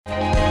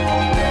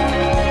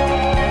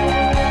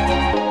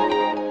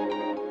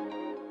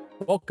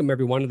Welcome,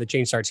 everyone, to the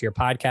Change Starts Here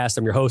podcast.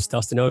 I'm your host,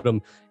 Dustin Odham.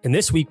 And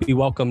this week, we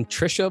welcome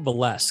Tricia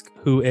Valasek,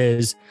 who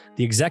is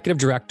the executive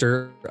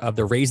director of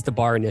the Raise the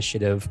Bar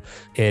initiative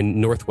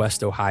in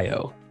Northwest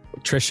Ohio.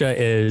 Tricia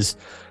is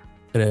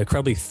an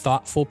incredibly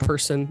thoughtful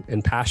person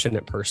and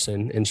passionate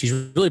person. And she's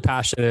really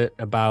passionate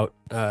about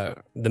the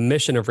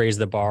mission of Raise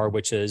the Bar,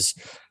 which is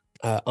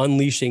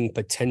unleashing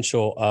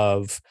potential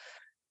of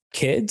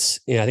kids.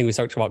 I think we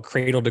talked about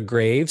cradle to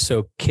grave.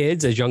 So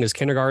kids as young as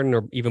kindergarten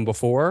or even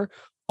before,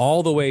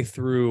 all the way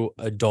through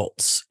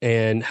adults,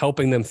 and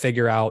helping them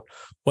figure out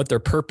what their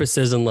purpose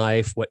is in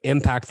life, what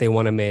impact they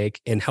want to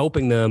make, and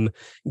helping them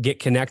get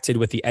connected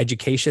with the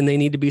education they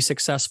need to be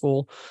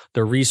successful,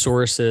 the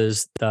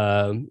resources,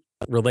 the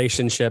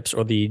relationships,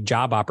 or the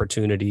job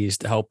opportunities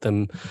to help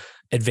them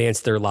advance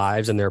their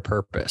lives and their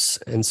purpose.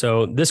 And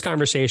so this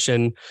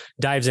conversation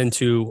dives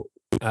into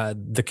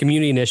the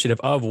community initiative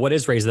of what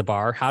is Raise the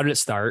Bar, how did it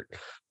start,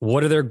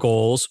 what are their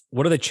goals,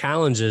 what are the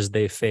challenges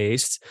they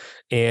faced,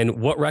 and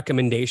what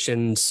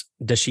recommendations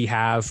does she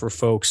have for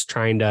folks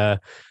trying to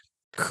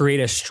create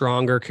a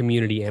stronger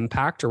community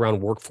impact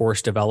around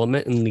workforce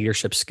development and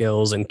leadership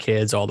skills in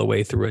kids all the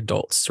way through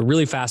adults. It's a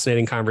really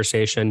fascinating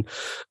conversation.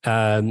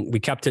 We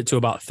kept it to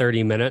about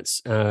 30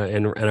 minutes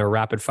in a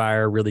rapid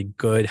fire, really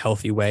good,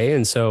 healthy way.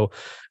 And so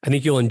I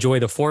think you'll enjoy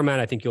the format.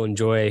 I think you'll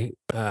enjoy,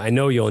 I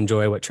know you'll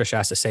enjoy what Tricia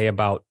has to say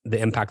about the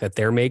impact that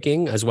they're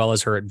making, as well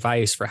as her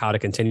advice for how to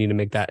continue to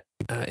make that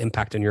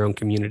impact in your own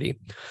community.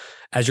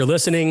 As you're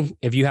listening,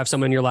 if you have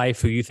someone in your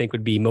life who you think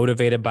would be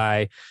motivated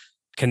by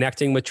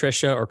connecting with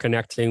Tricia or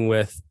connecting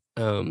with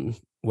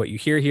what you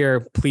hear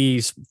here,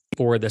 please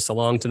forward this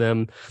along to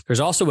them. There's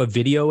also a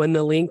video in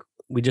the link.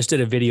 We just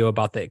did a video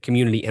about the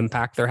community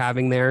impact they're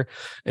having there.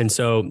 And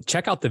so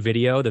check out the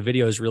video. The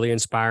video is really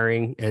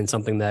inspiring and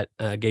something that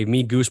gave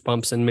me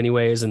goosebumps in many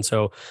ways. And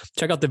so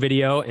check out the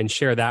video and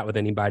share that with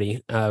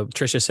anybody.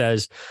 Tricia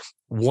says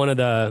one of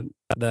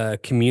the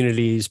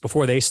communities,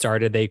 before they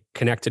started, they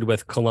connected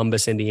with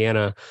Columbus,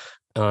 Indiana,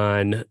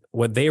 on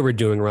what they were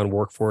doing around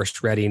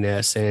workforce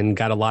readiness, and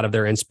got a lot of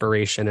their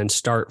inspiration and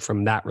start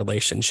from that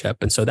relationship.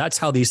 And so that's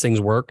how these things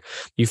work.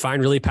 You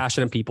find really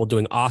passionate people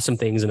doing awesome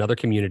things in other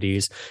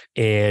communities,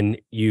 and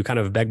you kind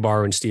of beg,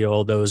 borrow, and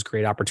steal those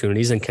great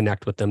opportunities and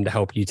connect with them to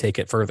help you take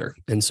it further.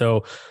 And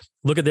so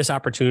look at this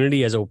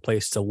opportunity as a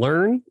place to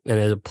learn and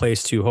as a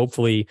place to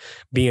hopefully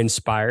be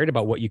inspired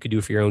about what you could do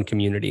for your own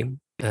community.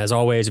 As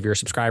always, if you're a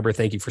subscriber,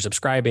 thank you for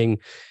subscribing.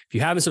 If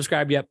you haven't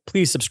subscribed yet,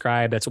 please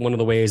subscribe. That's one of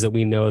the ways that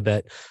we know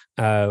that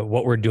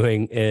what we're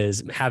doing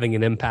is having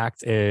an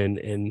impact and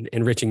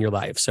enriching your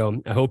life.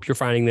 So I hope you're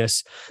finding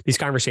these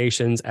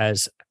conversations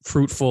as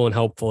fruitful and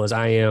helpful as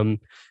I am.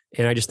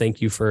 And I just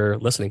thank you for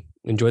listening.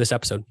 Enjoy this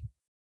episode.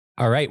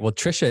 All right. Well,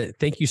 Tricia,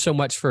 thank you so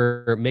much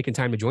for making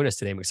time to join us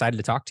today. I'm excited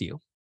to talk to you.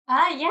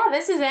 Yeah,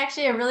 this is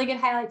actually a really good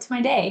highlight to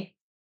my day.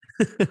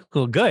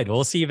 Well, good.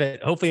 We'll see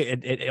if hopefully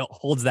it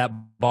holds that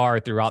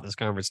bar throughout this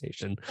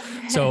conversation.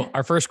 So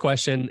our first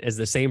question is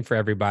the same for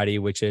everybody,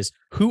 which is,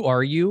 who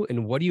are you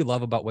and what do you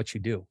love about what you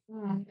do?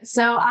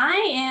 So I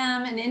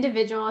am an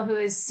individual who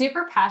is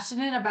super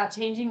passionate about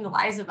changing the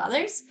lives of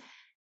others.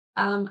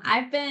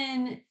 I've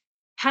been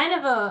kind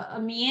of a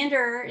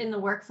meander in the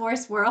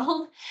workforce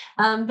world,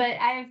 but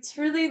I've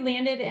truly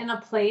landed in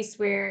a place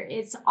where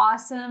it's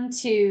awesome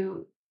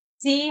to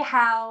see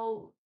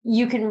how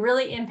you can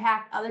really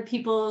impact other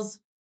people's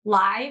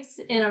lives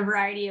in a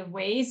variety of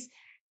ways.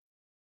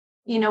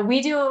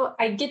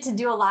 I get to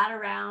do a lot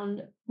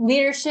around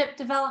leadership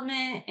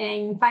development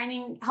and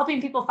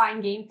helping people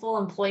find gainful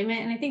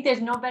employment. And I think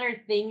there's no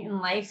better thing in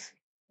life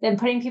than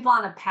putting people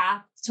on a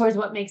path towards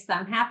what makes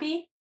them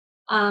happy.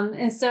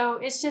 And so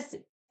it's just,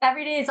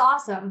 every day is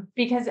awesome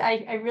because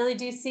I really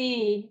do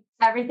see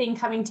everything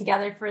coming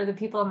together for the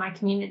people in my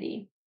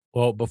community.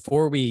 Well,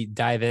 before we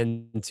dive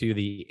into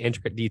the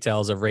intricate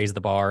details of Raise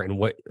the Bar and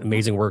what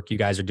amazing work you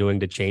guys are doing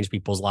to change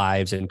people's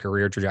lives and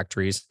career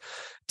trajectories,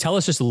 tell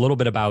us just a little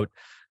bit about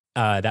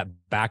that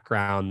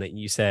background that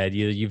you said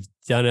you've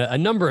done a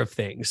number of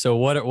things. So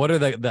what are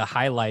the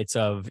highlights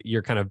of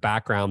your kind of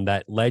background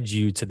that led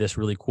you to this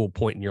really cool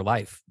point in your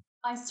life?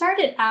 I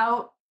started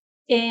out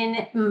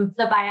in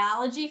the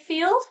biology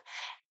field.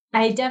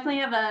 I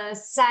definitely have a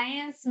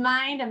science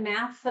mind, a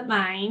math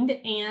mind,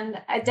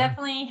 and I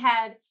definitely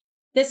had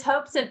this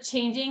hopes of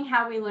changing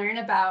how we learn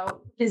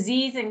about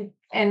disease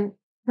and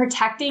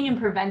protecting and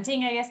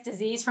preventing,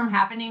 disease from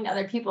happening to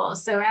other people.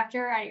 So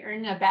after I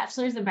earned a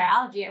bachelor's in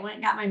biology, I went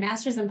and got my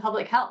master's in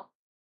public health.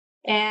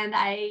 And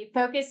I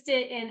focused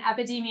it in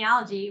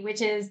epidemiology,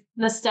 which is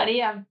the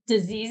study of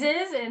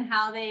diseases and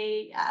how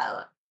they,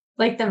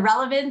 like the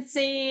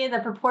relevancy, the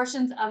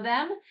proportions of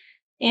them.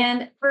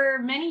 And for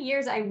many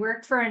years, I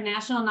worked for a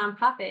national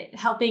nonprofit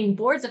helping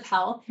boards of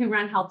health who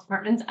run health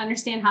departments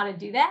understand how to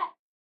do that.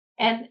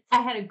 And I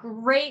had a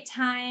great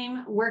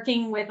time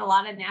working with a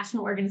lot of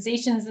national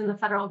organizations in the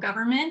federal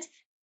government.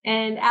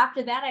 And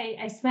after that,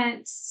 I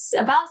spent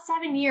about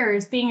 7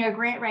 years being a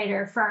grant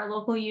writer for our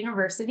local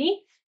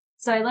university.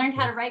 So I learned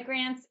how to write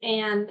grants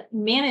and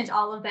manage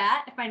all of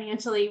that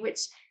financially, which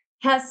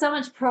has so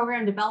much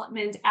program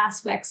development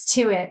aspects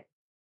to it.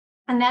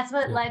 And that's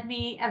what led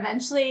me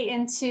eventually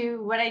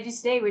into what I do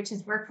today, which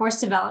is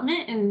workforce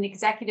development and an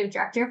executive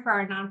director for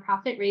our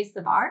nonprofit, Raise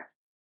the Bar.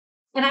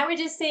 And I would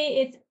just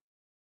say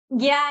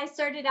I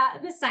started out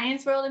in the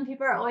science world and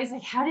people are always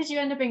like, how did you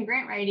end up in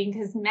grant writing?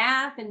 Because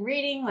math and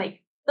reading,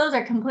 like those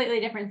are completely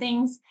different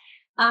things.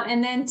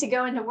 And then to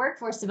go into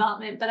workforce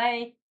development. But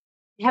I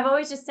have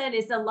always just said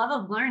it's the love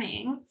of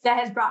learning that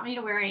has brought me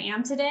to where I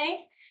am today,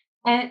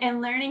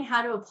 and learning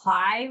how to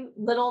apply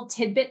little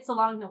tidbits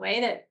along the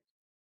way that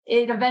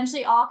it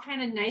eventually all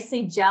kind of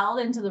nicely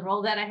gelled into the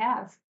role that I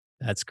have.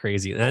 That's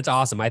crazy. And that's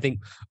awesome. I think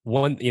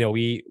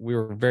we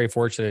were very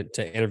fortunate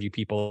to interview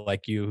people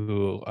like you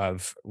who are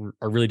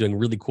really doing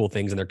really cool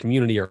things in their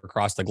community or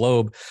across the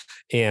globe.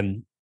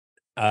 And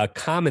a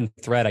common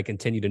thread I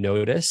continue to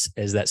notice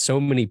is that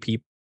so many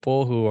people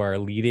who are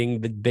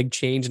leading the big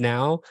change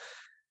now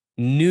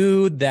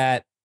knew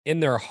that in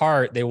their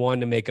heart, they wanted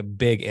to make a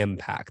big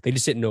impact. They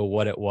just didn't know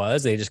what it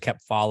was. They just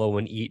kept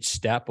following each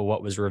step of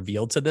what was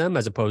revealed to them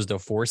as opposed to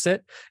force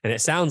it. And it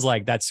sounds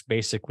like that's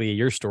basically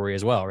your story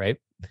as well, right?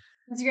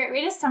 That's a great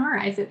way to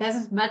summarize it.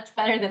 That's much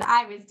better than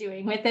I was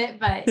doing with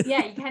it. But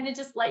yeah, you kind of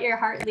just let your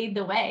heart lead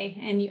the way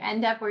and you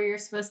end up where you're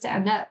supposed to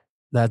end up.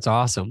 That's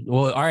awesome.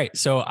 Well, all right.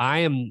 So I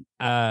am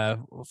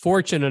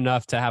fortunate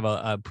enough to have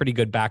a pretty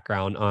good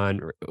background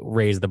on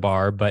Raise the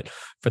Bar. But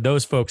for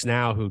those folks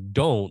now who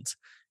don't,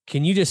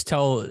 can you just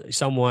tell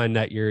someone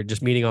that you're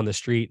just meeting on the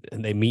street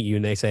and they meet you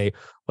and they say,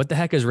 what the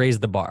heck is Raise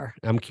the Bar?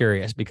 I'm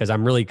curious because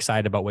I'm really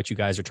excited about what you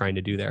guys are trying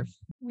to do there.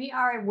 We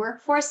are a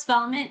workforce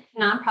development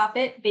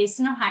nonprofit based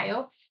in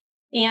Ohio,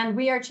 and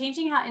we are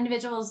changing how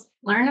individuals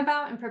learn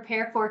about and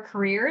prepare for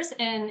careers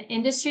in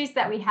industries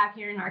that we have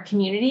here in our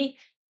community.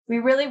 We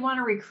really want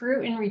to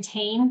recruit and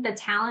retain the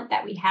talent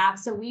that we have.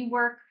 So we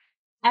work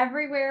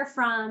everywhere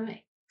from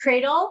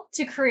cradle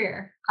to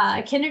career,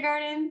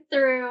 kindergarten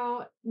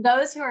through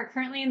those who are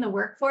currently in the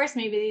workforce.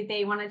 Maybe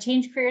they want to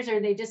change careers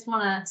or they just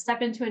want to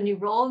step into a new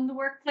role in the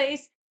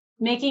workplace,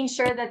 making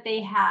sure that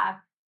they have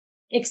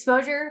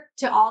exposure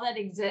to all that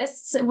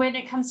exists when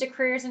it comes to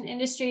careers and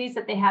industries,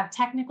 that they have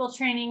technical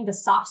training, the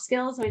soft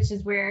skills, which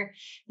is where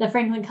the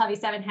FranklinCovey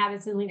 7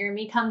 Habits and Leader in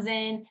Me comes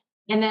in.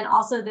 And then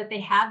also that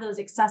they have those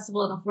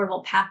accessible and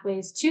affordable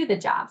pathways to the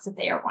jobs that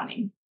they are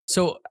wanting.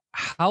 So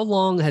how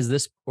long has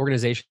this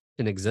organization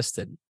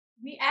existed?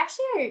 We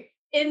actually are,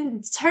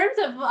 in terms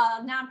of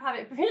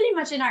nonprofit, pretty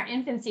much in our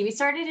infancy. We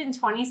started in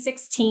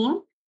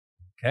 2016.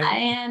 Okay.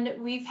 And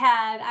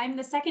I'm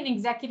the second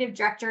executive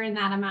director in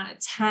that amount of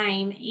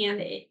time.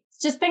 And it's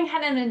just been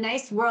kind of a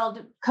nice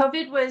world.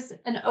 COVID was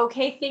an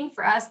okay thing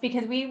for us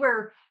because we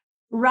were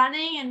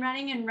running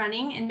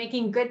and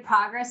making good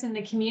progress in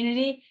the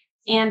community.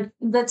 And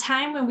the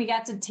time when we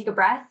got to take a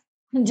breath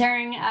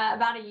during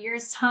about a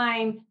year's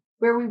time,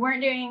 where we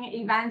weren't doing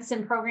events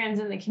and programs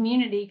in the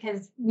community,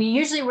 because we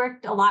usually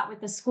worked a lot with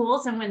the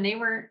schools. And when they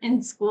were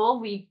in school,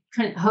 we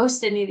couldn't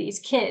host any of these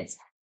kids.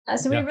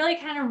 So we really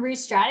kind of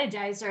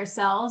re-strategized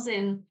ourselves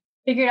and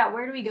figured out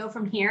where do we go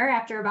from here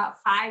after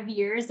about 5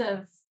 years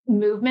of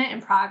movement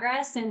and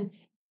progress. And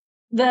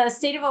the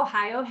state of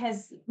Ohio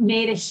has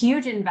made a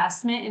huge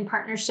investment in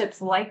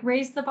partnerships like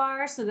Raise the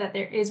Bar so that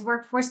there is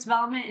workforce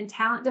development and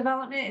talent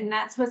development. And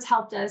that's what's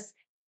helped us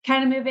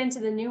kind of move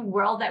into the new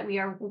world that we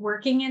are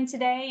working in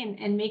today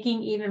and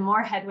making even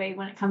more headway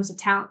when it comes to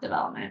talent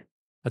development.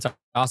 That's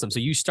awesome. So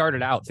you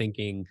started out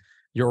thinking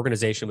your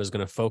organization was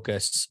going to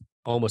focus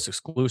almost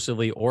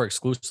exclusively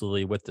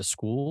with the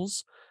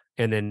schools.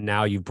 And then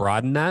now you've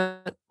broadened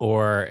that,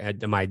 or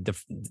am I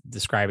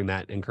describing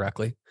that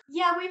incorrectly?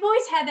 Yeah, we've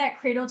always had that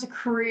cradle to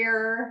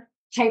career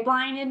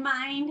pipeline in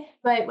mind.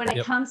 But when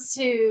it comes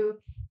to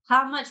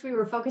how much we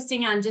were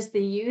focusing on just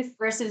the youth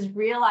versus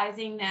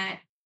realizing that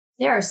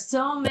there are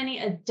so many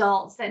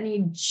adults that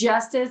need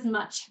just as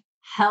much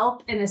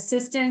help and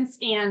assistance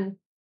and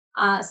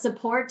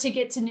support to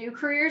get to new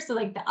careers. So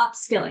like the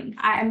upskilling,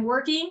 I'm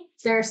working,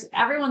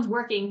 everyone's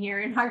working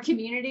here in our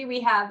community. We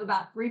have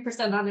about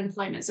 3%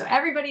 unemployment. So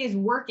everybody is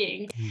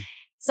working.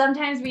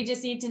 Sometimes we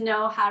just need to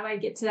know, how do I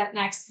get to that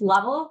next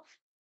level?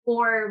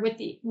 Or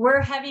we're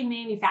a heavy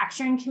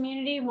manufacturing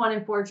community. 1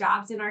 in 4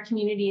 jobs in our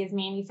community is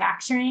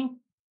manufacturing.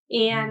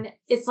 And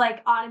it's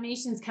like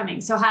automation's coming.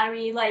 So how do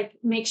we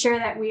make sure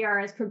that we are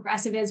as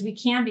progressive as we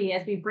can be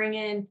as we bring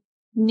in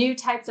new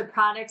types of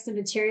products and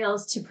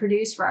materials to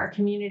produce for our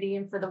community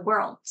and for the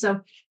world?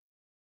 So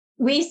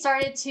we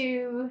started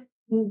to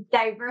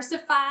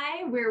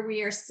diversify where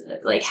we are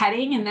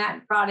heading, and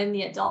that brought in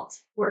the adult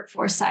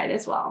workforce side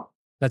as well.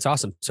 That's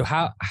awesome. So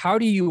how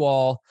do you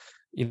all,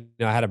 I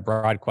had a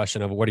broad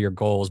question of what are your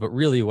goals, but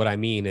really what I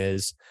mean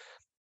is,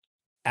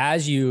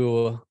 as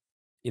you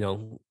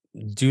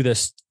do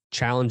this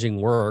challenging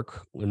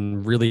work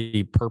and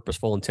really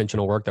purposeful,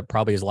 intentional work that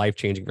probably is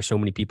life-changing for so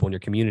many people in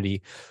your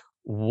community,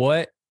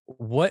 what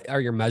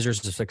are your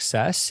measures of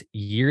success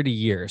year to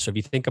year? So if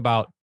you think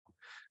about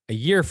a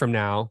year from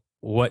now,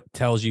 what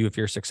tells you if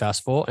you're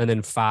successful? And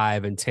then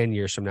 5 and 10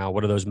 years from now,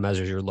 what are those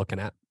measures you're looking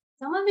at?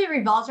 Some of of it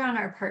revolves around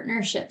our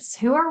partnerships.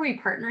 Who are we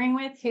partnering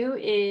with? Who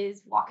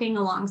is walking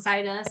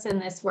alongside us in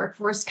this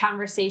workforce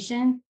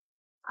conversation?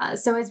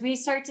 So as we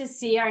start to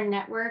see our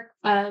network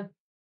of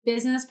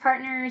business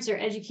partners or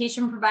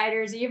education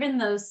providers, even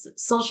those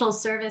social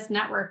service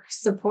network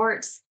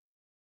supports,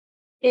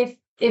 if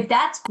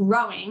that's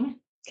growing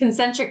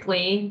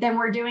concentrically, then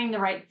we're doing the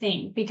right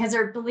thing because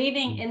they're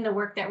believing in the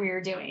work that we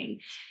are doing.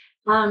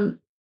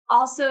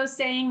 Also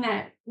saying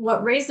that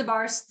what Raise the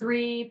Bar's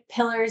 3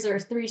 pillars or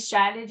 3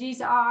 strategies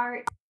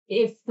are,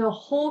 if the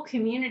whole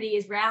community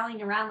is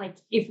rallying around, like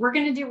if we're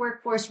going to do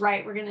workforce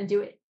right, we're going to do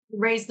it,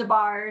 Raise the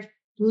Bar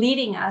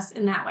leading us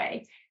in that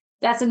way.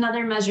 That's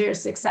another measure of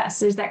success.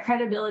 There's that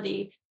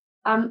credibility.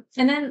 And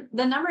then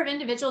the number of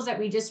individuals that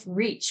we just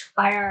reach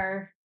by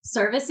our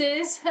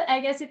services, I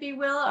guess, if you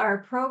will, our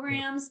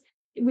programs,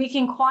 we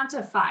can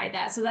quantify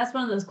that. So that's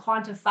one of those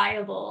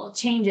quantifiable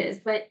changes.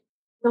 But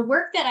the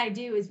work that I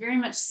do is very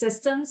much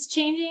systems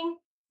changing,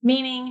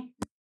 meaning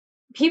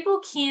people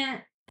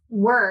can't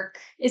work.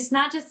 It's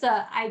not just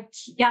I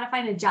got to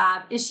find a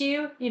job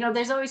issue.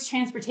 There's always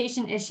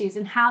transportation issues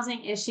and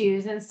housing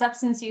issues and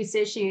substance use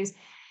issues.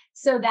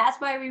 So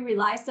that's why we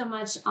rely so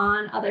much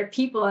on other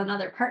people and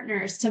other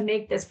partners to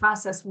make this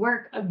process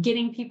work of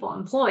getting people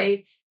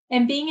employed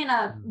and being in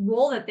a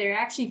role that they're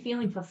actually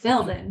feeling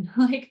fulfilled in.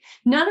 Like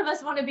none of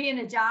us want to be in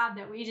a job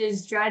that we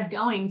just dread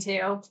going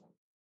to.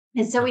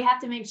 And so we have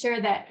to make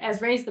sure that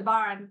as Raise the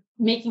Bar, I'm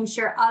making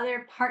sure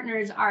other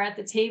partners are at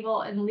the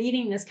table and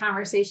leading this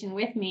conversation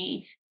with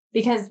me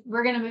because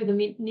we're going to move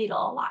the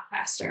needle a lot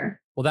faster.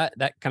 Well,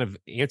 that kind of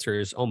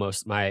answers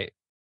almost my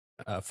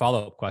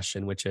follow-up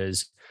question, which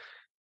is,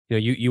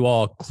 you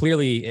all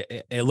clearly,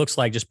 it looks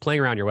like just playing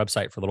around your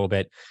website for a little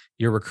bit,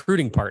 you're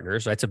recruiting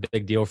partners. That's a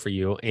big deal for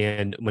you.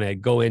 And when I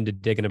go into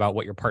digging about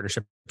what your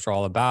partnerships are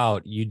all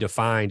about, you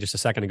defined just a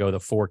second ago the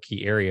 4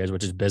 key areas,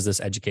 which is business,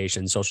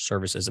 education, social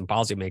services, and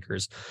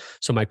policymakers.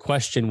 So my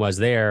question was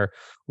there,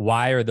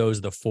 why are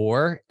those the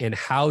 4 and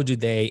how do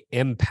they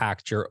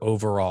impact your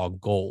overall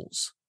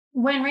goals?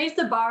 When Raise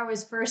the Bar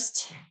was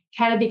first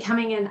kind of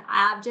becoming an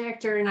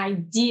object or an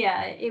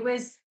idea, it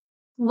was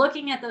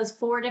looking at those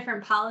 4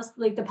 different policy,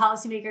 like the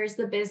policymakers,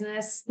 the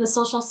business, the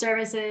social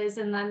services,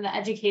 and then the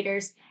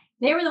educators.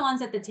 They were the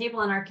ones at the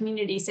table in our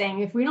community saying,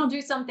 if we don't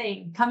do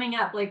something coming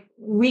up, like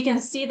we can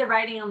see the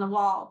writing on the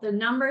wall, the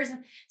numbers,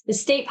 the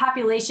state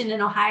population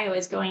in Ohio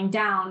is going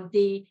down.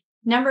 The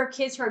number of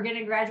kids who are going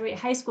to graduate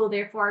high school,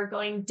 therefore, are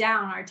going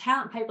down. Our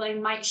talent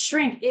pipeline might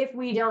shrink if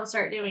we don't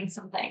start doing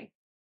something.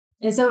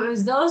 And so it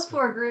was those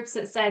 4 groups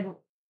that said,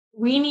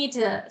 we need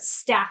to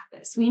staff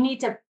this. We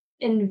need to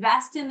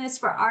invest in this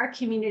for our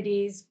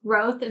community's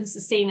growth and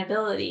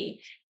sustainability,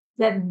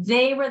 that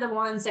they were the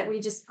ones that we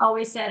just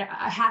always said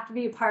have to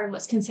be a part of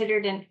what's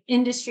considered an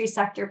industry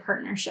sector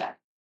partnership.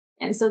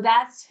 And so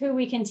that's who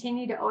we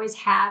continue to always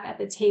have at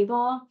the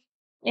table.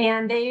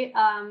 And they,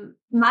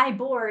 my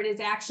board is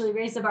actually,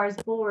 Raise the Bar's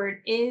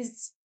board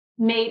is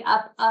made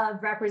up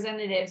of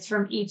representatives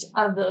from each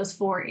of those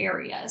 4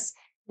 areas.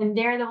 And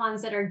they're the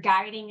ones that are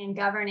guiding and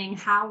governing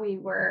how we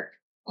work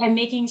and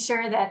making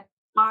sure that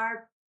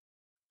our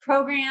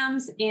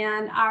programs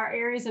and our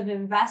areas of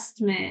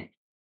investment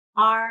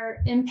are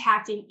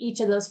impacting each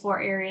of those 4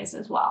 areas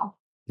as well.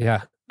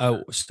 Yeah.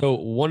 So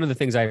one of the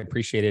things I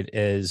appreciated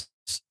is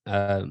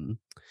a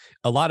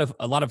lot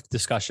of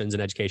discussions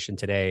in education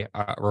today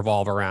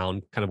revolve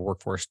around kind of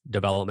workforce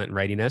development and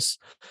readiness.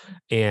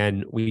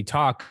 And we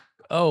talk,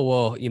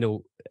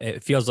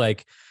 it feels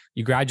like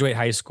you graduate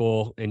high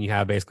school and you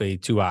have basically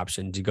 2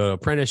 options. You go to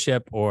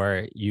apprenticeship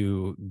or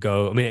you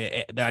go,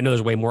 I know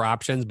there's way more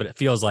options, but it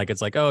feels like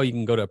it's like, you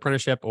can go to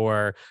apprenticeship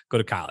or go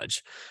to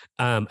college.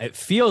 It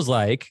feels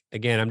like,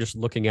 again, I'm just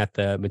looking at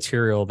the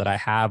material that I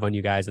have on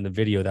you guys in the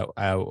video that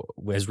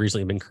has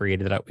recently been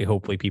created that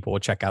hopefully people will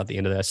check out at the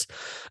end of this,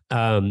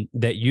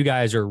 that you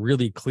guys are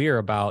really clear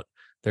about.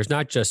 There's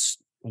not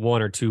just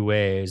 1 or 2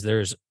 ways.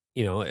 There's,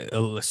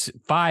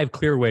 5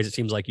 clear ways it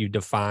seems like you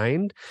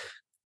defined.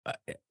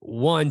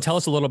 1, tell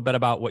us a little bit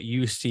about what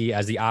you see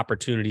as the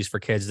opportunities for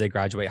kids as they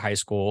graduate high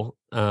school,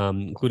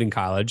 including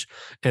college.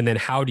 And then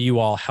how do you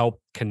all help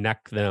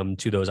connect them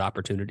to those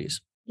opportunities?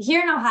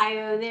 Here in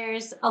Ohio,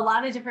 there's a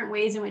lot of different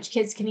ways in which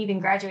kids can even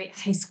graduate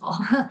high school.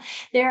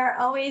 There are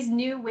always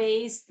new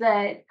ways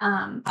that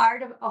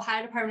our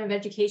Ohio Department of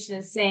Education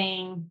is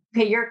saying,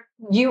 okay,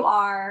 you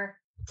are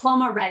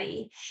diploma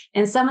ready.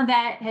 And some of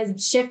that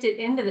has shifted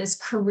into this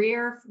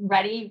career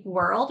ready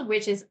world,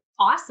 which is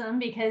awesome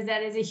because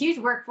that is a huge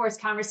workforce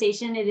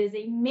conversation. It is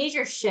a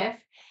major shift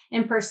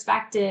in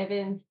perspective.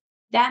 And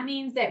that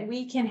means that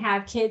we can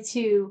have kids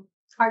who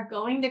are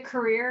going the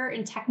career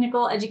and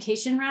technical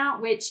education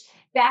route, which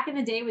back in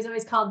the day was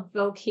always called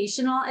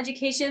vocational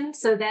education.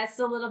 So that's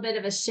a little bit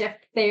of a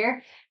shift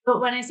there.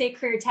 But when I say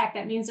career tech,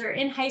 that means they're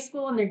in high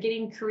school and they're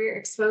getting career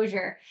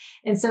exposure.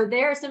 And so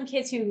there are some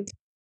kids who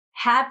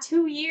have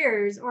 2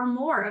 years or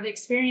more of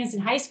experience in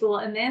high school,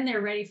 and then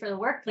they're ready for the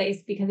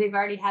workplace because they've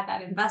already had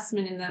that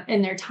investment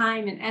in their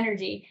time and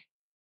energy.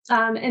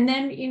 And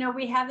then,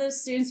 we have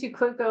those students who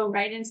could go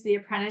right into the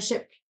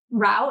apprenticeship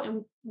route.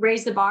 And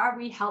Raise the Bar,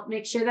 we help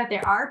make sure that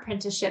there are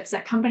apprenticeships,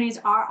 that companies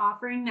are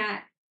offering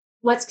that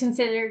what's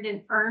considered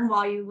an earn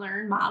while you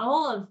learn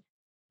model of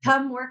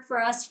come work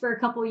for us for a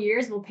couple of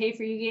years. We'll pay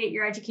for you to get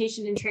your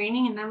education and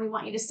training, and then we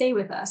want you to stay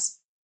with us.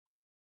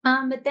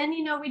 But then,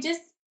 we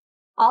just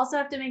also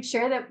have to make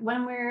sure that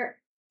when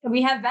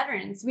we have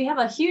veterans, we have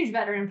a huge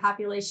veteran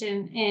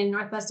population in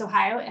Northwest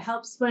Ohio. It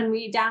helps when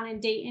we down in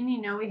Dayton,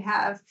 we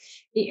have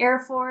the Air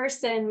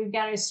Force and we've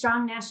got a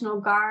strong National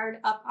Guard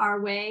up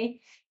our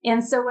way.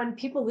 And so when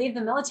people leave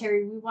the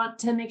military, we want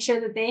to make sure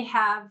that they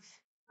have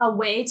a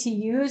way to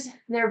use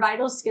their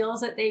vital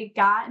skills that they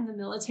got in the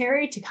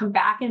military to come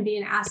back and be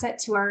an asset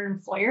to our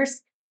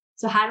employers.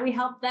 So how do we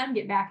help them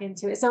get back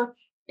into it? So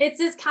it's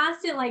this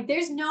constant,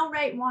 there's no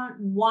right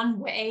one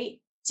way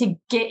to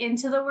get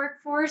into the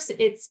workforce.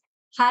 It's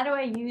how do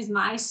I use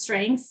my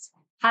strengths?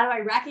 How do I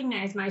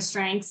recognize my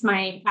strengths,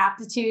 my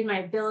aptitude, my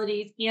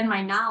abilities, and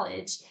my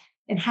knowledge?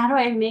 And how do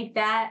I make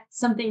that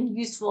something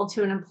useful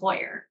to an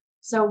employer?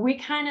 So we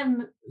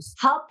kind of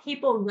help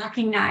people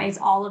recognize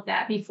all of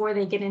that before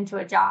they get into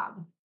a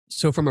job.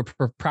 So from a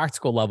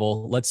practical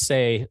level, let's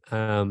say,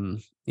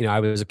 I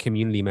was a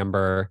community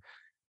member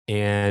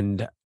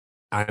and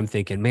I'm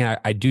thinking, man,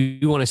 I do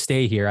want to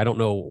stay here. I don't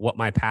know what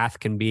my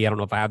path can be. I don't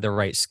know if I have the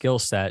right skill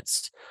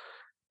sets.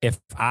 If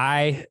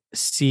I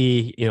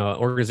see, an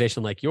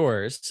organization like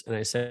yours and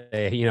I say,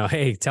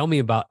 hey, tell me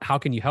about how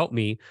can you help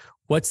me?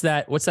 What's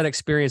that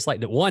experience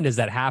like? One, does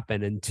that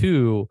happen? And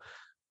two,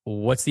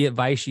 what's the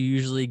advice you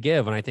usually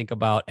give when I think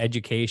about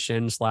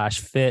education /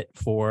 fit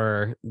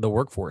for the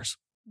workforce?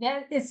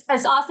 Yeah, it's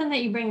awesome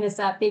that you bring this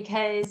up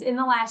because in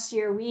the last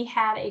year, we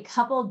had a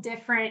couple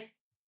different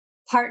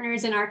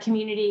partners in our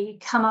community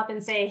come up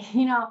and say,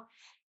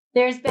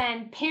 there's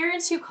been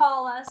parents who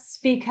call us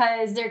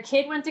because their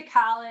kid went to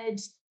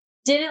college,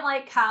 didn't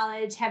like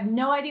college, have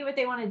no idea what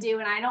they want to do,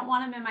 and I don't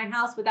want them in my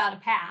house without a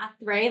path,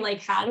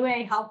 right? How do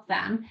I help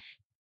them?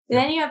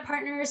 Yeah. Then you have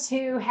partners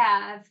who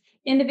have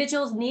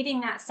individuals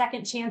needing that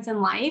second chance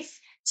in life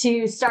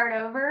to start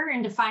over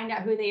and to find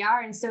out who they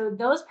are. And so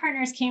those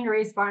partners came to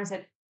Raise the Bar and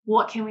said,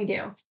 what can we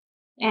do?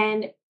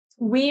 And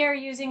we are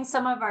using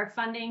some of our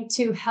funding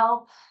to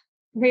help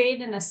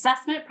create an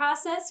assessment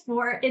process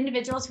for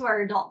individuals who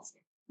are adults.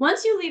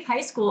 Once you leave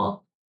high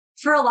school,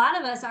 for a lot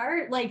of us,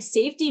 our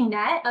safety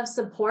net of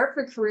support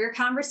for career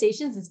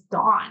conversations is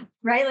gone,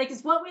 right?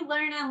 It's what we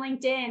learn on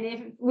LinkedIn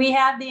if we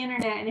have the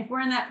internet and if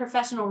we're in that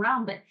professional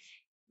realm. But,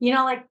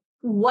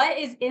 what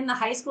is in the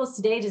high schools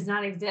today does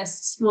not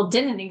exist. Well,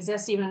 didn't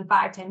exist even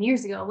 5-10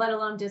 years ago, let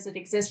alone does it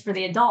exist for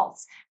the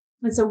adults.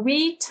 And so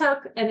we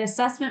took an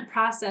assessment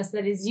process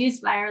that is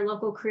used by our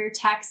local career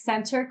tech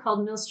center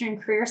called Millstream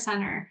Career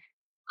Center.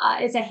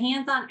 It's a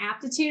hands-on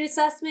aptitude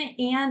assessment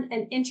and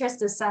an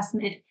interest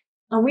assessment.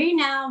 And we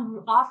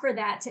now offer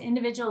that to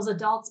individuals,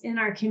 adults in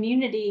our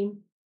community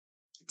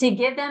to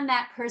give them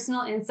that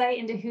personal insight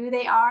into who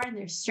they are and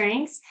their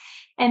strengths.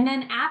 And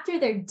then after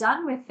they're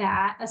done with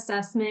that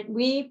assessment,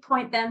 we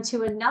point them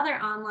to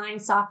another online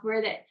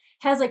software that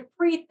has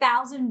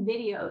 3,000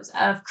 videos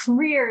of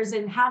careers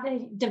and how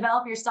to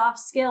develop your soft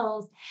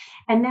skills.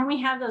 And then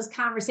we have those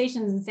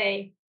conversations and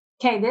say,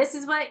 okay, this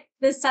is what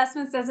the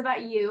assessment says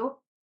about you.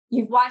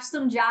 You've watched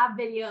some job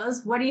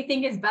videos. What do you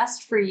think is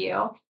best for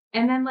you?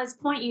 And then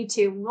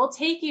we'll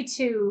take you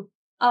to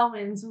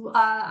Owens,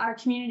 our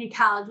community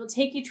college. We'll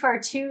take you to our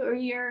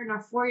 2-year and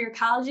our 4-year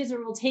colleges,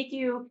 or we'll take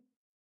you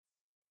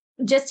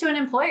just to an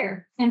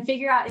employer and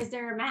figure out, is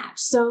there a match?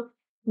 So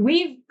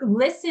we've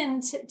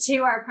listened to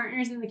our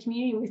partners in the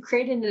community. We've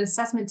created an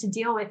assessment to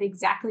deal with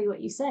exactly what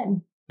you said.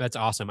 That's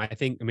awesome.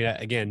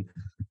 Again,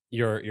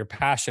 your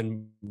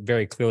passion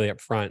very clearly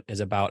up front is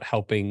about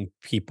helping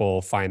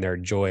people find their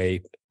joy,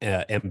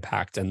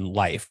 impact in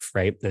life,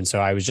 right? And so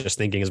I was just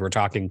thinking as we're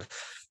talking,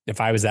 if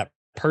I was that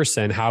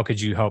person, how could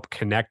you help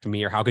connect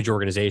me, or how could your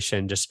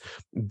organization just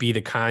be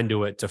the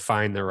conduit to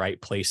find the right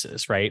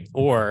places, right?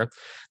 Or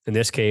in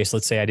this case,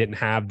 let's say I didn't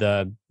have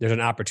there's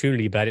an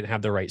opportunity, but I didn't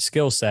have the right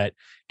skill set.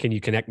 Can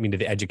you connect me to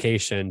the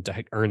education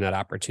to earn that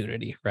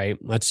opportunity, right?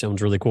 That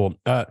sounds really cool.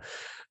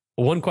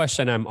 One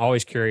question I'm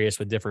always curious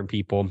with different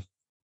people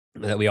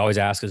that we always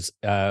ask is,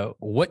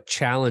 what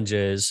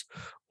challenges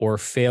or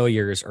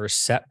failures or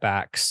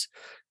setbacks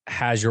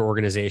has your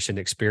organization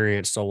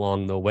experienced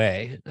along the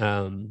way?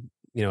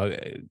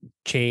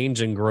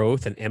 Change and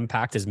growth and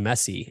impact is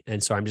messy.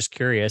 And so I'm just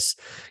curious,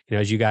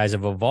 as you guys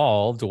have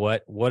evolved,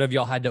 what have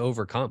y'all had to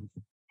overcome?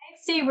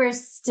 I'd say we're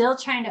still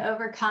trying to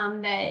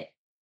overcome that.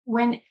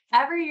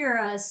 Whenever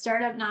you're a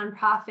startup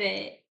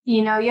nonprofit,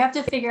 you have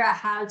to figure out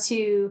how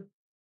to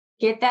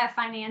get that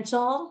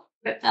financial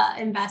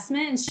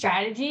investment and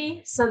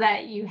strategy so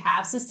that you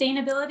have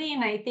sustainability.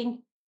 And I think,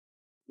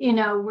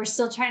 we're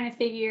still trying to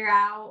figure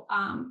out,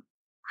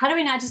 how do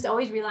we not just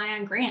always rely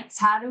on grants?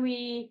 How do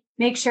we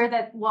make sure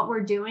that what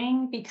we're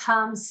doing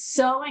becomes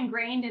so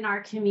ingrained in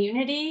our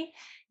community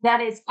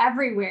that it's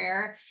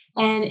everywhere?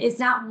 And it's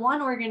not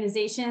one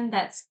organization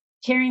that's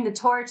carrying the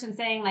torch and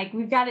saying,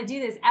 we've got to do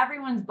this.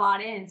 Everyone's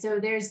bought in. So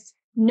there's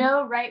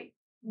no right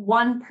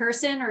one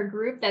person or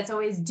group that's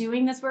always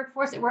doing this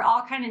workforce. We're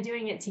all kind of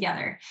doing it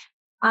together.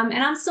 And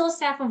I'm still a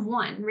staff of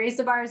one. Raise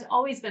the Bar has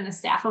always been a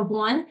staff of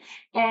one.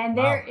 And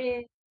Wow. there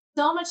is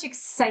so much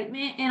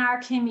excitement in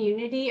our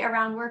community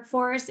around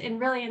workforce and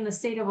really in the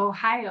state of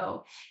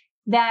Ohio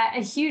that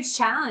a huge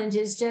challenge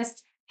is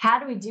just how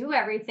do we do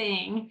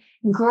everything,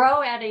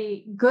 grow at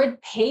a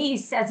good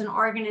pace as an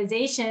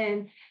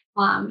organization,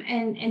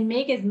 and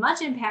make as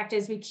much impact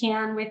as we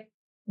can with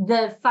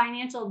the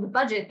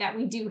budget that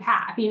we do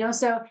have,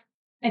 So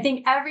I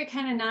think every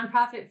kind of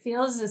nonprofit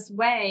feels this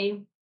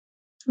way,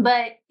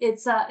 but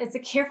it's a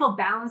careful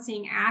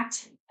balancing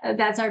act.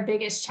 That's our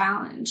biggest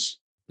challenge.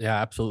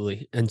 Yeah,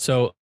 absolutely. And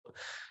so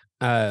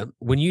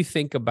when you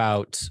think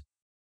about,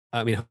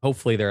 I mean,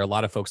 hopefully there are a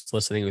lot of folks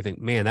listening who think,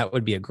 man, that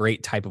would be a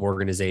great type of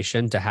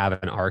organization to have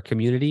in our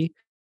community.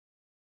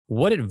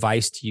 What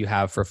advice do you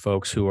have for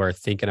folks who are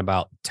thinking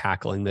about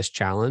tackling this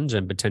challenge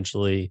and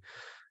potentially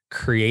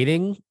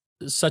creating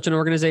such an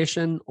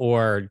organization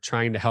or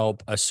trying to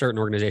help a certain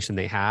organization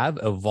they have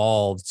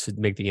evolve to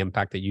make the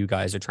impact that you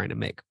guys are trying to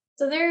make?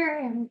 So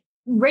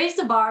Raise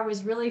the Bar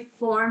was really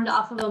formed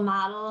off of a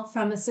model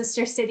from a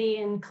sister city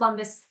in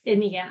Columbus,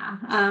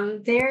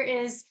 Indiana. There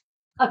is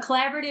a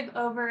collaborative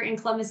over in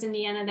Columbus,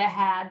 Indiana that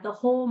had the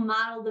whole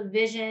model, the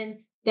vision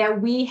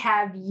that we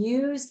have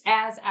used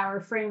as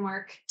our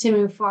framework to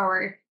move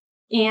forward.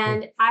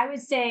 And I would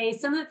say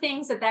some of the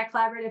things that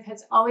collaborative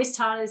has always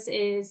taught us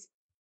is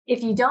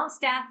if you don't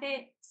staff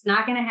it, it's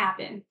not going to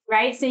happen,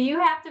 right? So you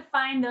have to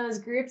find those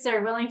groups that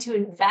are willing to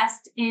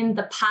invest in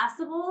the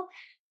possible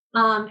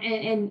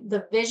and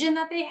the vision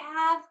that they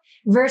have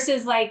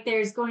versus like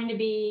there's going to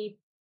be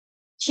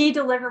key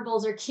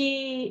deliverables or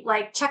key,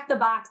 like check the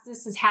box,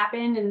 this has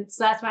happened. And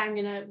so that's why I'm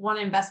going to want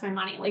to invest my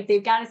money. Like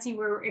they've got to see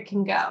where it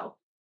can go.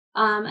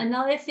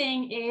 Another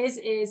thing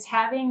is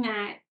having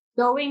that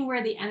going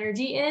where the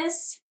energy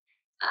is.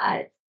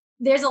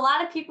 There's a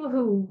lot of people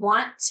who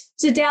want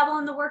to dabble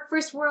in the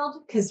workforce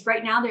world because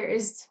right now there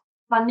is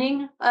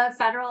funding,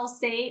 federal,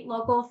 state,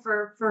 local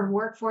for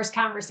workforce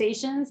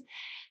conversations.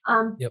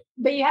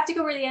 But you have to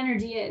go where the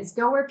energy is.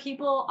 Go where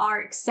people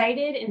are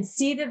excited and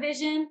see the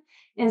vision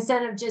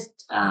instead of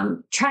just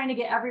trying to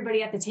get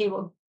everybody at the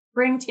table.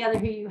 Bring together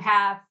who you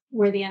have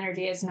where the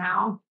energy is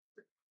now.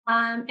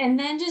 And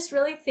then just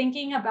really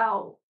thinking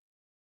about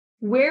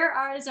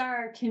where is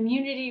our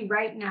community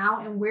right now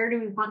and where do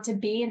we want to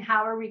be and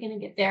how are we going to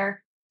get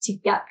there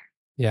together?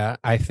 Yeah,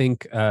 I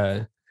think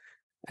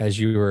as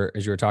you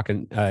were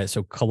talking,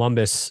 so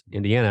Columbus,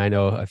 Indiana, I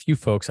know a few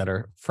folks that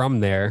are from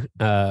there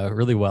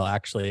really well,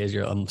 actually,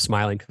 I'm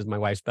smiling because my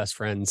wife's best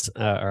friends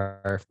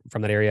are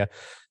from that area.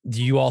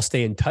 Do you all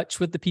stay in touch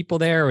with the people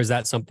there? Or is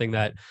that something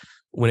that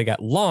when it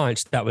got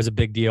launched, that was a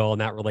big deal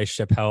and that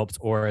relationship helped?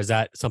 Or is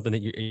that something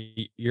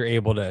that you're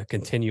able to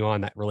continue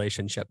on that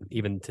relationship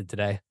even to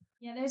today?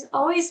 Yeah, there's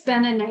always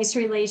been a nice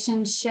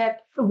relationship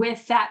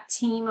with that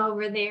team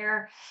over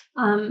there.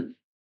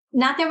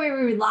 Not that we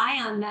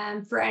rely on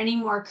them for any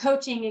more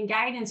coaching and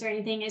guidance or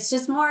anything. It's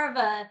just more of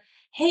a,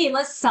 hey,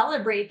 let's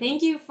celebrate.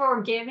 Thank you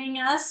for giving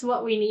us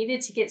what we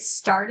needed to get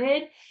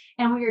started.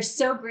 And we are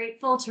so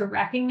grateful to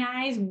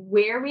recognize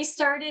where we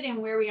started and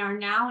where we are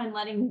now and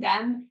letting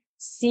them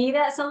see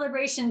that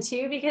celebration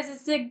too, because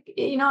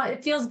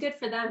it feels good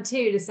for them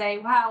too to say,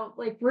 wow,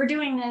 like we're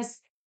doing this.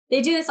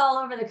 They do this all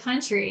over the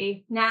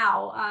country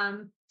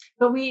now.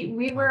 But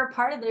we were a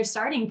part of their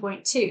starting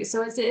point too.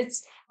 So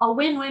it's a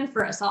win-win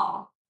for us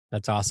all.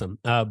 That's awesome.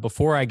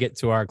 Before I get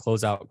to our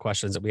closeout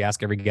questions that we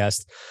ask every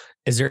guest,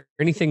 is there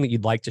anything that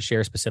you'd like to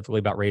share specifically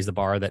about Raise the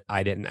Bar that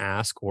I didn't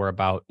ask or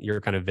about your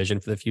kind of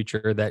vision for the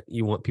future that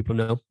you want people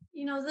to know?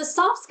 The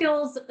soft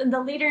skills, the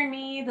Leader in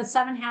Me, the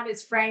 7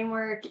 Habits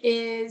framework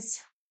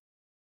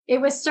it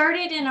was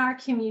started in our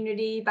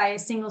community by a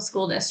single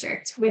school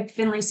district with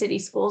Findlay City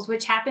Schools,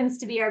 which happens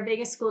to be our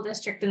biggest school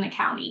district in the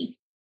county.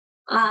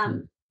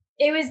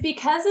 It was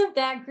because of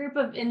that group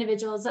of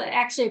individuals,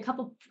 actually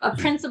a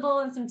principal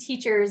and some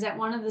teachers at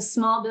one of the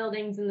small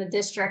buildings in the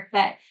district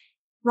that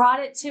brought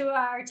it to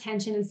our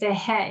attention and said,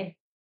 hey,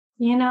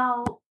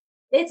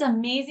 it's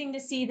amazing to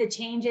see the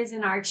changes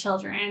in our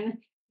children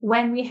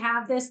when we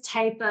have this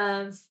type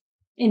of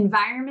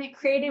environment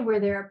created where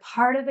they're a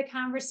part of the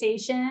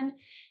conversation.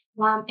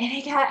 And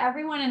it got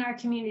everyone in our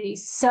community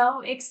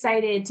so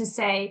excited to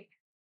say,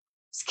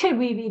 what could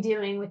we be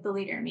doing with the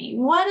Leader in Me?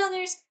 What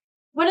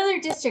other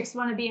districts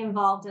want to be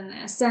involved in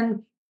this?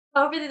 And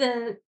over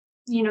the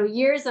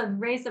years of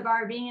Raise the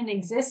Bar being in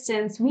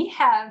existence, we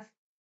have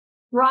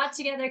brought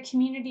together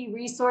community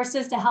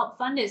resources to help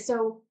fund it.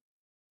 So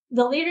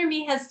the Leader in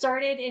Me has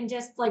started in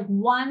just like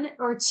 1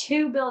 or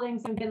 2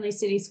 buildings in Findlay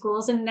City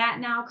Schools, and that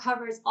now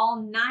covers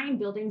all 9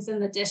 buildings in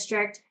the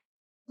district.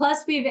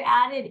 Plus, we've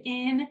added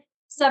in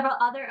several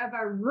other of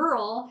our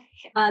rural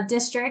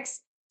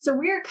districts. So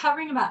we're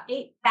covering about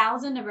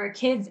 8,000 of our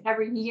kids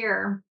every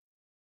year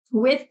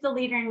with the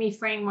Leader in Me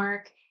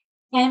framework.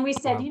 And we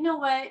said, You know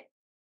what?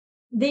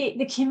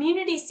 The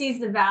community sees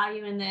the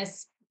value in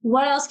this.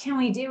 What else can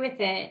we do with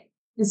it?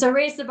 And so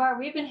Raise the Bar,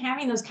 we've been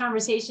having those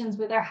conversations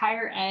with our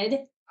higher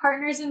ed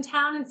partners in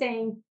town and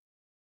saying,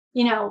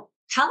 you know,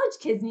 college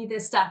kids need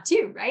this stuff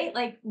too, right?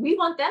 Like we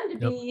want them to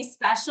be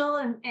special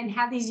and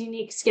have these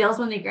unique skills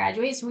when they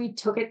graduate. So we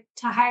took it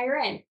to higher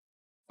ed.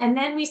 And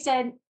then we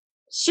said,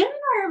 shouldn't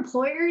our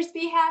employers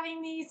be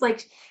having these?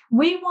 Like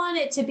we want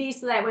it to be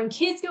so that when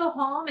kids go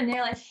home and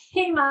they're like,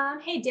 hey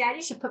mom, hey dad,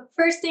 you should put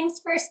first things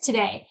first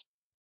today.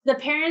 The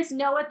parents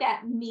know what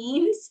that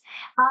means,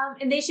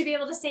 and they should be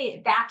able to say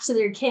it back to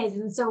their kids.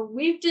 And so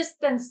we've just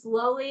been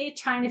slowly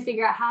trying to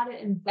figure out how to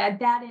embed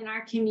that in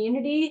our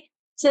community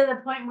to the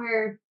point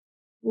where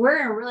we're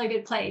in a really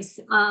good place.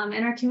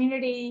 And our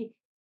community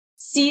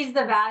sees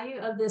the value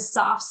of the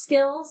soft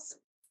skills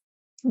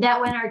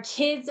that when our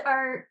kids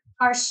are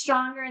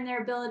stronger in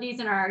their abilities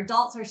and our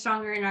adults are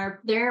stronger in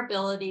their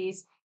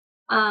abilities,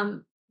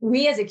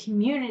 we as a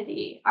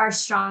community are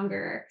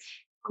stronger.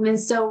 And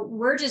so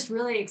we're just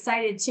really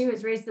excited too,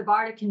 as Raise the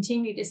Bar, to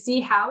continue to see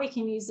how we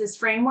can use this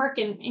framework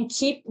and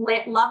keep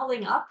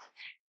leveling up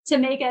to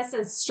make us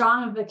as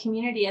strong of a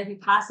community as we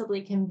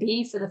possibly can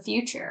be for the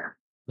future.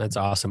 That's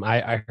awesome.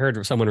 I heard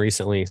of someone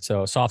recently.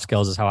 So soft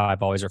skills is how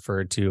I've always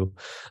referred to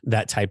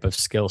that type of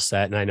skill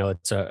set. And I know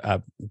it's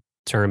a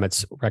term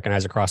that's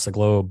recognized across the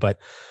globe, but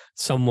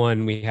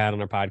someone we had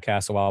on our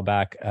podcast a while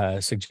back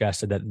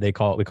suggested that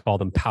we call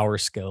them power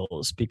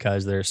skills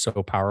because they're so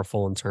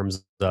powerful in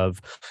terms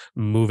of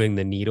moving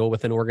the needle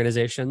within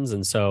organizations.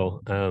 And so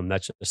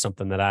that's just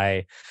something that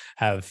I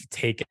have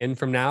taken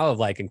from now of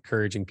like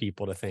encouraging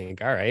people to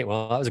think, all right,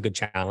 well, that was a good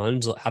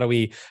challenge. How do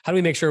we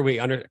make sure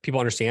people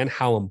understand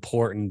how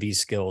important these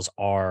skills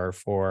are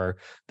for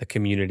the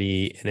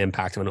community and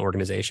impact of an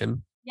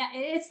organization? Yeah,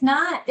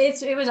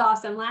 it was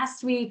awesome.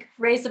 Last week,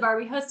 Raise the Bar,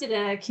 we hosted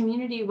a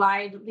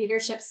community-wide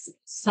leadership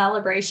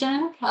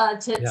celebration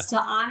to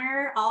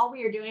honor all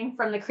we are doing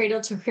from the cradle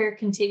to career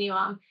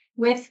continuum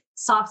with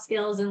soft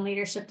skills and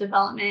leadership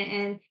development.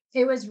 And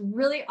it was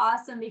really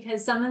awesome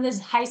because some of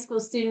the high school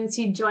students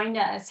who joined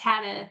us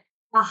had a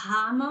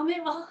aha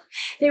moment. Well,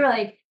 they were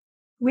like,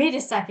 wait a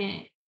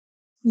second,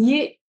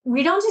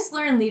 we don't just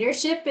learn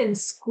leadership in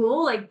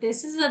school. Like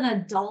this is an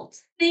adult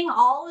thing.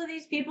 All of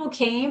these people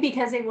came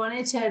because they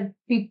wanted to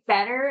be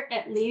better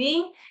at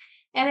leading.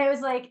 And it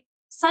was like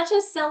such a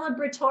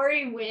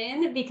celebratory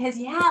win because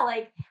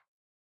like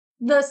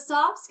the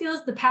soft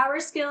skills, the power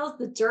skills,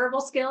 the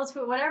durable skills,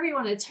 whatever you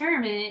want to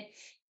term it,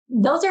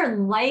 those are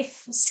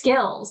life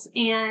skills.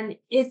 And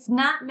it's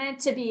not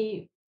meant to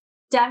be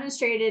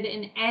demonstrated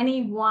in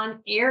any one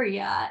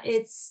area.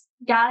 It's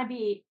got to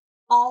be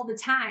all the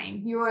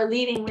time. You are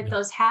leading with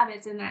those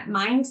habits and that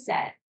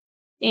mindset.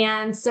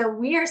 And so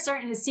we are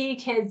starting to see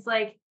kids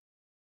like,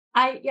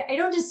 I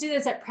don't just do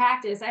this at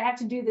practice. I have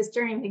to do this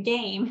during the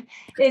game.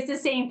 It's the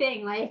same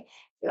thing. Like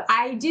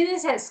I do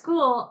this at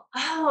school.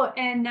 Oh,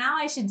 and now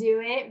I should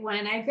do it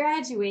when I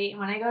graduate,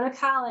 when I go to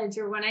college,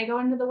 or when I go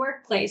into the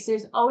workplace.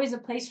 There's always a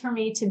place for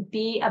me to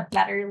be a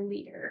better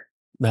leader.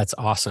 That's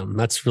awesome.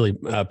 That's really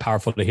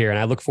powerful to hear. And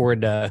I look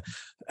forward to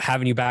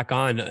having you back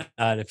on in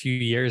a few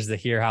years to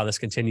hear how this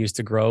continues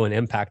to grow and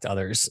impact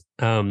others.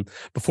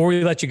 Before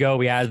we let you go,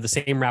 we ask the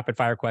same rapid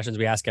fire questions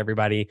we ask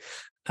everybody.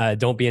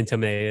 Don't be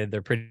intimidated.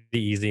 They're pretty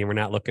easy and we're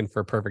not looking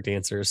for perfect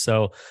answers.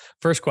 So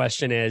first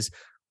question is,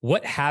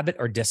 what habit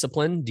or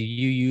discipline do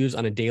you use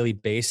on a daily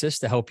basis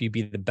to help you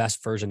be the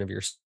best version of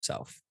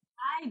yourself?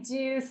 I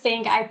do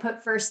think I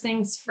put first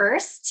things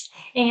first.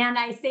 And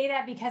I say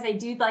that because I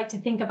do like to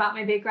think about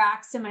my big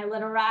rocks and my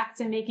little rocks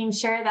and making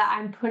sure that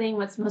I'm putting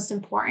what's most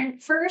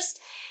important first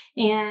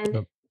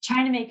and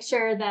trying to make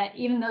sure that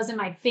even those in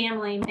my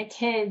family, my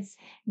kids,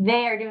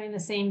 they are doing the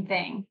same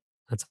thing.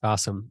 That's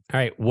awesome. All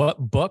right. What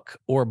book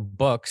or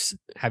books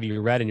have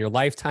you read in your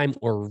lifetime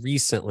or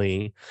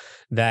recently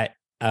that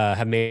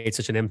have made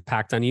such an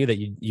impact on you that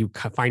you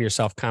find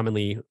yourself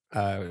commonly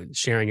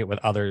sharing it with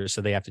others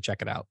so they have to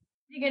check it out?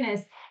 My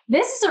goodness,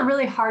 this is a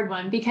really hard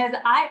one because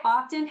I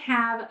often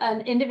have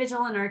an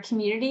individual in our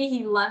community.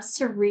 He loves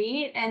to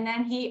read, and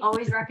then he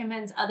always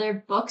recommends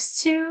other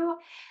books to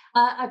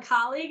a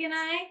colleague and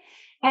I.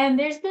 And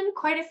there's been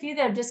quite a few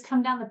that have just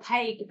come down the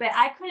pike, but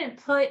I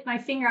couldn't put my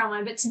finger on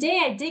one. But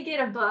today I did get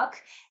a book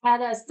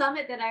at a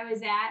summit that I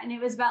was at, and it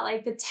was about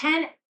like the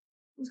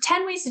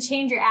 10 ways to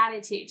change your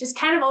attitude, just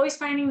kind of always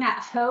finding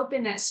that hope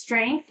and that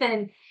strength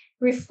and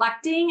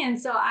reflecting. And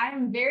so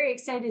I'm very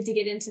excited to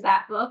get into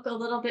that book a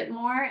little bit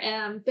more,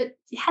 but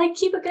how to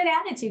keep a good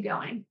attitude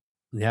going.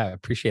 Yeah, I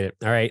appreciate it.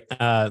 All right.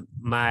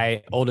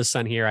 My oldest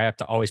son here, I have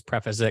to always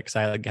preface it because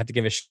I have to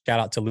give a shout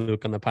out to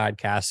Luke on the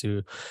podcast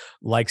who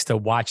likes to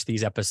watch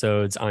these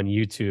episodes on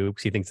YouTube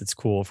because he thinks it's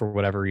cool for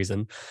whatever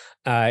reason.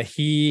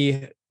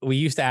 We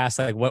used to ask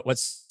like what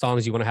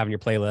songs you want to have in your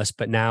playlist,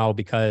 but now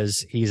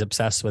because he's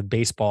obsessed with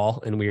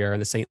baseball and we are in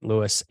the St.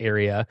 Louis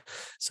area,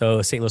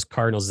 so St. Louis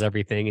Cardinals is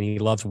everything, and he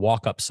loves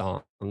walk-up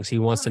songs. He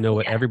wants to know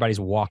what everybody's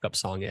walk-up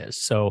song is.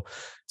 So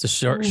it's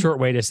a short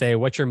way to say,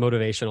 what's your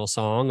motivational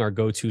song or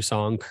go-to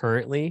song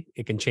currently?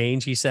 It can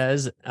change, he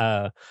says.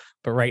 But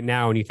right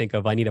now, when you think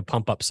of I need a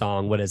pump-up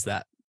song, what is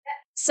that?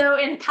 So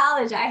in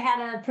college, I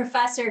had a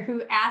professor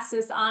who asked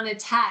us on a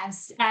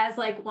test as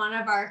like one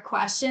of our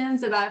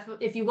questions about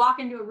if you walk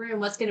into a room,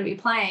 what's going to be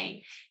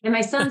playing. And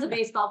my son's a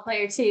baseball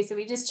player too, so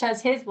we just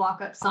chose his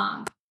walk-up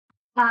song.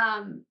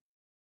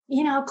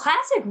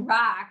 Classic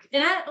rock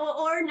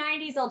or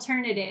 90s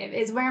alternative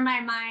is where my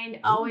mind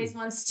always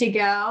wants to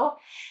go.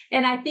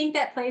 And I think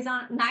that plays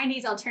on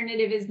 90s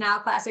alternative is now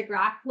classic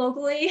rock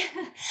locally.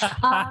 So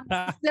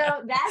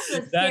that's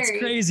what's That's scary.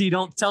 crazy.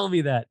 Don't tell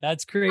me that.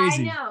 That's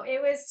crazy. I know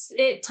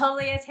it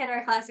totally has hit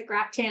our classic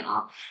rock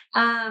channel.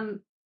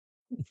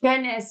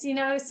 Goodness,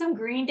 some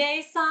Green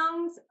Day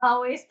songs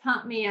always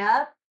pump me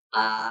up.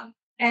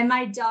 And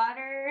my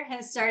daughter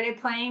has started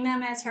playing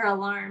them as her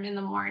alarm in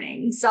the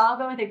morning. So I'll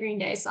go with a Green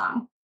Day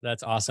song.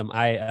 That's awesome.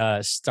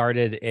 I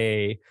started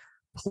a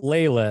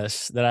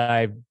playlist that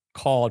I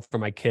called for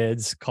my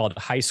kids called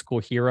High School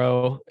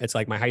Hero. It's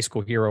like my High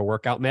School Hero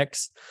workout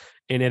mix.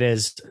 And it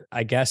is,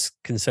 I guess,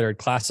 considered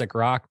classic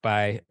rock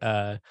by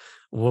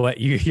what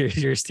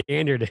your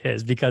standard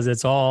is, because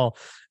it's all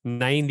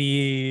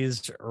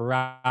 90s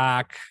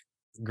rock,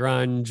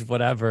 grunge,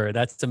 whatever.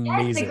 That's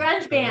amazing.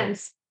 Yes, the grunge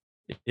bands.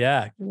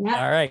 Yeah. All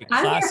right.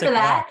 I'm Classic here for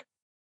that. rock.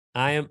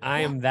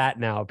 I am that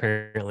now,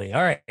 apparently.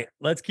 All right,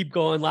 let's keep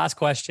going. Last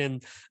question.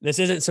 This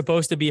isn't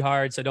supposed to be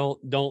hard, so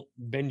don't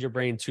bend your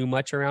brain too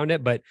much around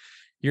it, but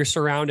you're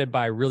surrounded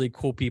by really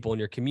cool people in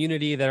your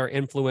community that are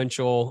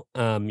influential.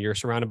 You're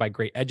surrounded by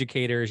great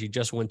educators. You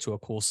just went to a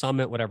cool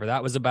summit, whatever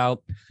that was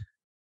about.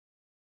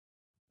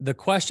 The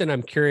question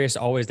I'm curious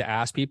always to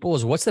ask people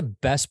is, what's the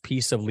best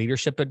piece of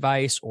leadership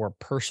advice or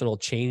personal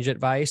change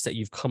advice that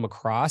you've come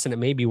across? And it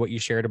may be what you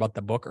shared about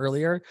the book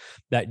earlier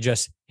that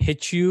just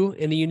hit you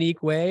in a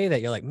unique way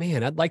that you're like,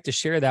 man, I'd like to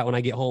share that when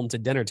I get home to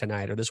dinner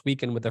tonight or this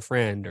weekend with a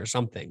friend or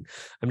something.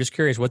 I'm just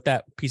curious what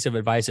that piece of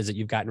advice is that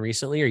you've gotten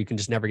recently, or you can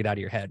just never get out of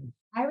your head.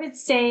 I would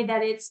say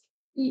that it's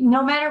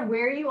no matter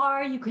where you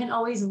are, you can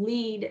always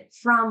lead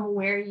from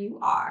where you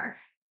are.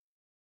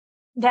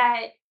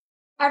 That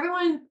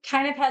everyone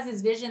kind of has this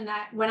vision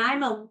that when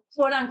I'm a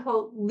quote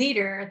unquote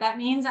leader, that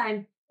means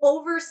I'm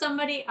over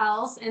somebody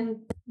else and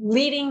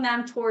leading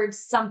them towards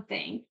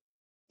something.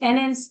 And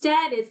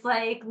instead, it's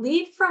like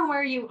lead from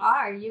where you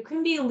are. You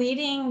can be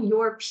leading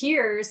your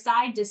peers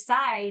side to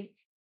side,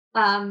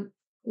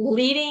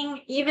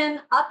 leading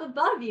even up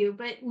above you,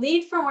 but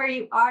lead from where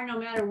you are, no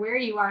matter where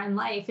you are in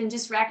life. And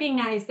just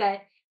recognize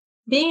that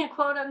being a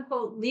quote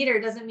unquote leader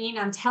doesn't mean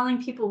I'm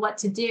telling people what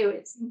to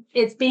do.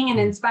 It's being an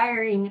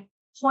inspiring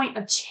point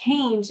of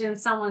change in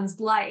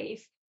someone's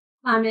life,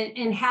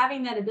 and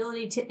having that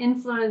ability to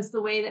influence the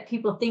way that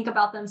people think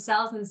about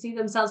themselves and see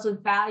themselves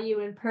with value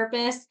and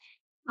purpose,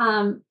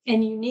 and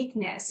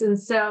uniqueness. And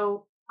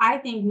so I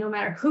think no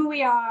matter who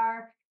we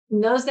are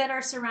and those that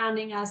are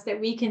surrounding us, that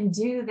we can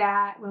do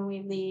that when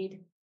we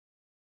lead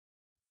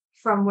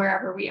from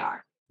wherever we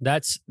are.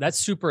 That's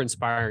super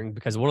inspiring,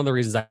 because one of the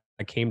reasons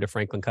I came to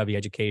FranklinCovey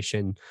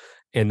Education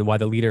and why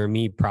the Leader in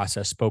Me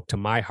process spoke to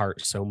my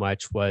heart so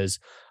much was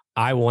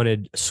I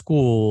wanted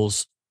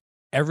schools,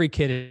 every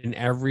kid in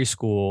every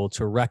school,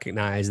 to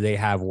recognize they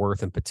have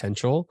worth and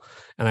potential.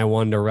 And I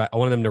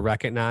wanted them to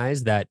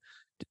recognize that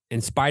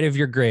in spite of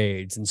your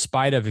grades, in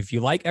spite of if you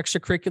like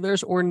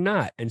extracurriculars or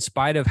not, in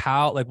spite of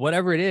how, like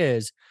whatever it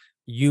is,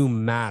 you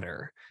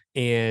matter.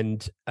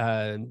 And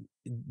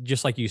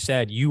just like you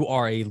said, you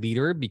are a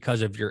leader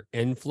because of your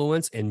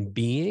influence and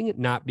being,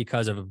 not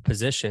because of a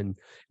position.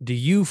 Do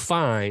you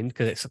find,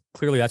 because it's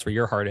clearly that's where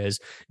your heart is,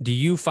 do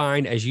you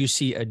find as you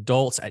see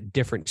adults at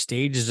different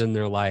stages in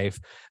their life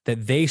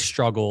that they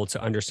struggle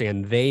to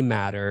understand they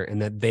matter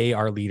and that they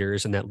are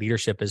leaders and that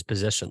leadership is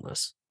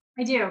positionless?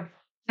 I do.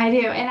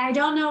 And I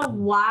don't know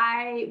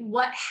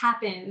what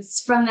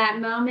happens from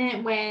that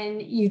moment when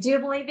you do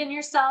believe in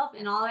yourself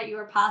and all that you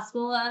are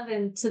possible of,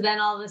 and to then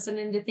all of a sudden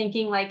into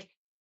thinking like,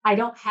 I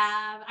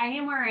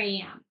am where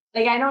I am.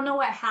 Like, I don't know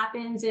what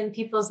happens in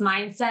people's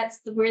mindsets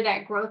where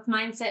that growth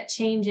mindset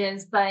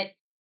changes, but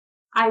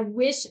I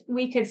wish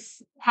we could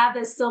have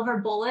this silver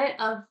bullet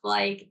of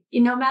like,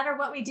 no matter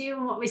what we do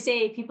and what we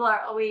say, people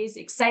are always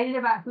excited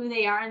about who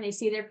they are and they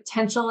see their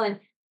potential.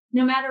 And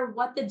no matter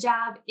what the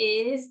job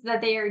is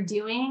that they are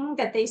doing,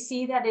 that they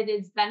see that it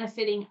is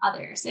benefiting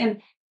others.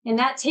 And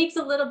that takes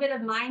a little bit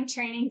of mind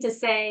training to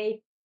say,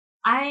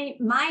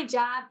 my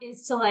job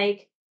is to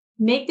like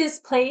make this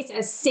place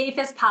as safe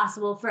as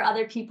possible for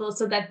other people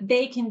so that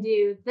they can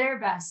do their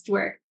best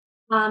work.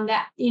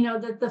 That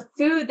the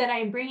food that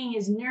I'm bringing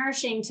is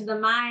nourishing to the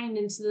mind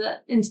and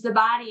into the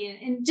body,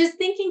 and just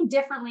thinking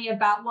differently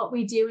about what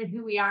we do and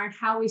who we are and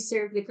how we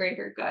serve the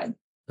greater good.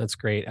 That's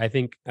great. I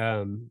think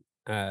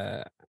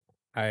I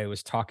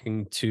was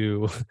talking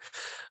to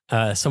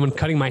someone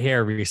cutting my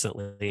hair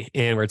recently,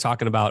 and we're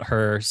talking about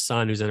her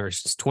son who's in her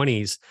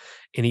 20s,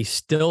 and he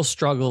still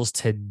struggles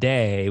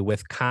today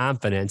with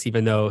confidence,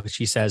 even though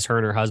she says her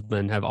and her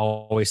husband have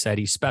always said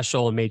he's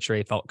special and made sure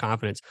he felt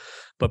confidence.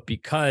 But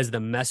because the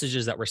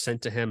messages that were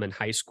sent to him in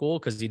high school,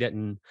 because he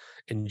didn't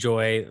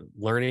enjoy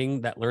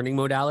learning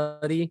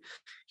modality,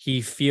 he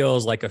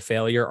feels like a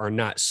failure or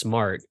not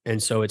smart.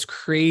 And so it's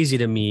crazy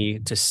to me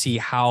to see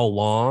how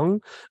long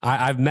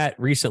I've met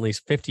recently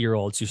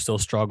 50-year-olds who still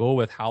struggle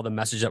with how the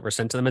message that were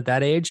sent to them at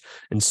that age,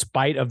 in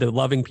spite of the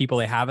loving people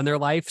they have in their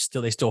life,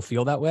 they still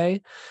feel that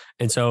way.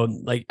 And so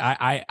like,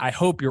 I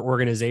hope your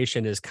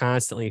organization is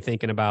constantly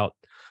thinking about,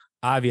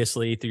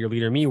 obviously through your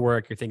Leader Me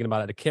work, you're thinking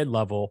about at a kid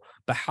level,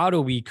 but how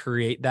do we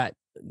create that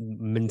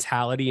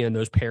mentality and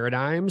those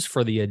paradigms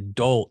for the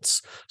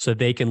adults so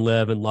they can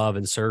live and love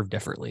and serve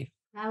differently?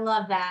 I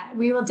love that.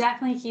 We will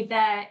definitely keep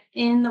that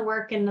in the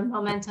work and the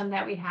momentum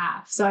that we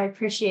have. So I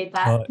appreciate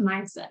that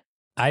mindset.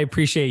 I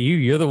appreciate you.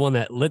 You're the one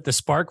that lit the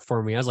spark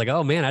for me. I was like,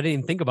 oh man, I didn't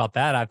even think about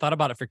that. I thought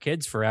about it for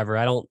kids forever.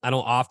 I don't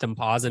often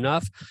pause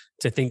enough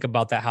to think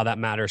about that, how that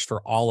matters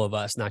for all of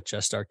us, not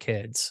just our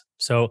kids.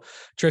 So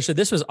Tricia,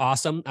 this was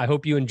awesome. I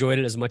hope you enjoyed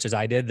it as much as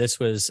I did. This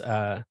was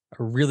a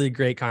really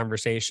great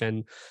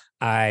conversation.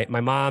 My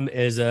mom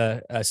is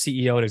a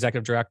CEO and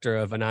executive director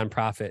of a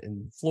nonprofit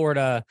in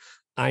Florida.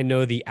 I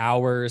know the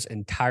hours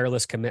and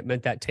tireless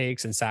commitment that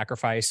takes and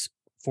sacrifice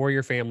for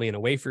your family and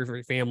away from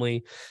your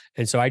family.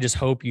 And so I just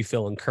hope you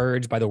feel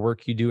encouraged by the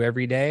work you do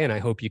every day. And I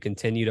hope you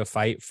continue to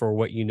fight for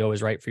what you know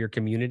is right for your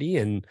community.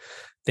 And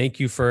thank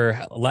you for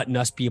letting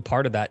us be a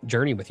part of that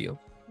journey with you.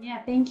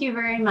 Yeah, thank you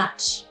very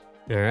much.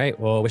 All right.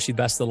 Well, I wish you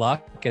best of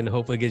luck and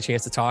hopefully get a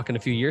chance to talk in a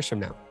few years from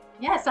now.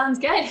 Yeah, sounds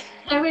good.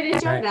 I would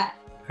enjoy that.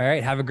 All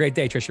right. Have a great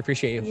day, Tricia.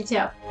 Appreciate you. You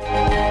too.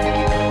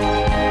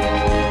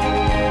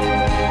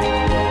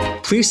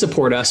 Please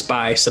support us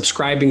by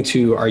subscribing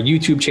to our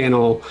YouTube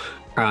channel,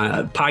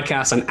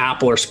 podcast on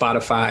Apple or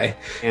Spotify,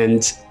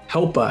 and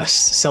help us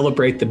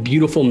celebrate the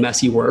beautiful,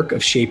 messy work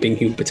of shaping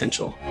human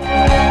potential.